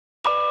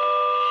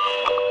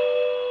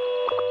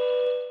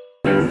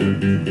That's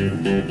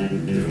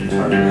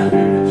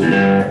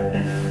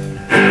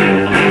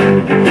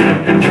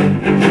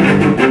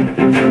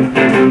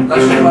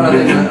the one I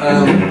think that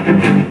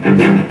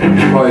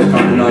players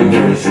kind of know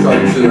you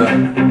straight to the.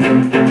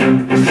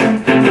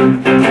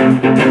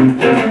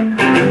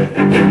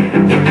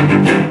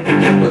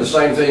 But the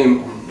same thing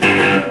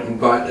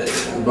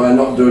by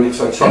not doing it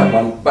so tight,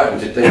 one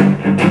battens it down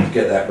to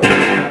get that right.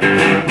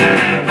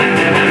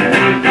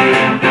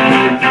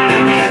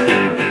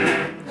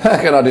 How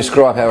can I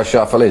describe how a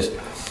shuffle is?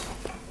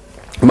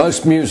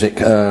 Most music,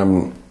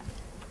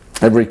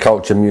 every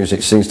culture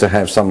music seems to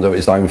have some of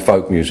its own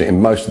folk music, and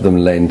most of them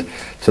lend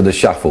to the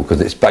shuffle because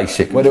it's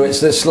basic. Whether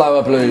it's the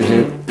slower blues,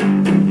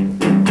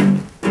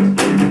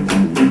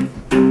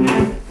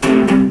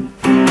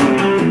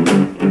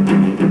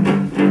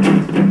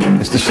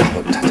 it's the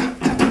shuffle.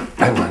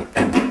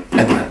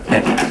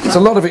 So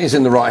a lot of it is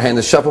in the right hand,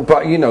 the shuffle,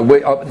 but you know,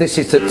 this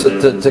is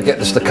to get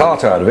the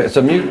staccato out of it. It's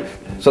a mute,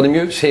 so the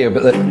mute's here,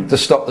 but to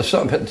stop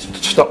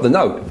the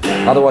note.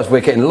 Otherwise,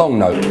 we're getting long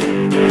note.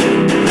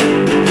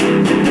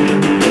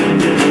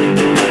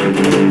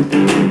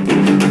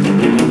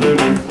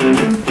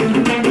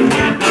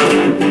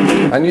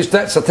 And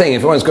that's the thing,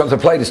 if anyone's got to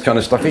play this kind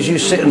of stuff, is you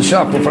sit and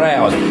shuffle for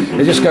hours.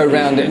 You just go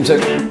round it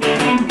until...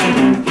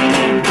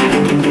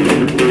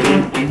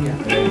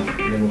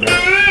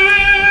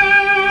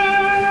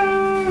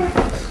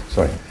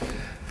 Sorry.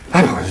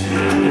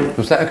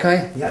 Was that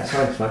okay? Yeah, it's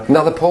fine.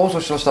 Another pause,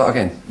 or shall I start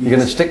again? You're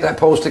going to stick that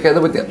pause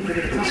together with the...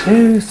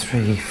 2,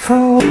 3,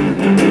 4...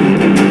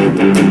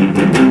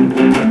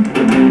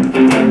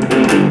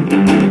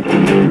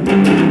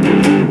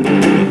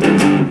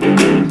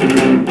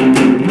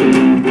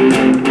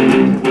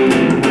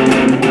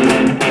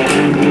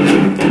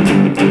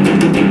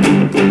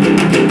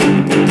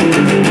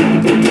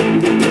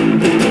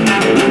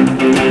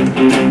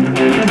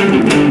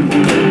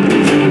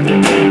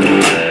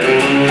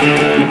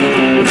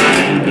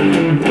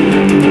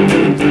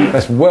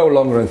 That's well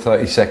longer than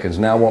 30 seconds.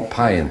 Now I want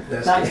paying.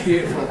 That's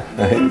beautiful.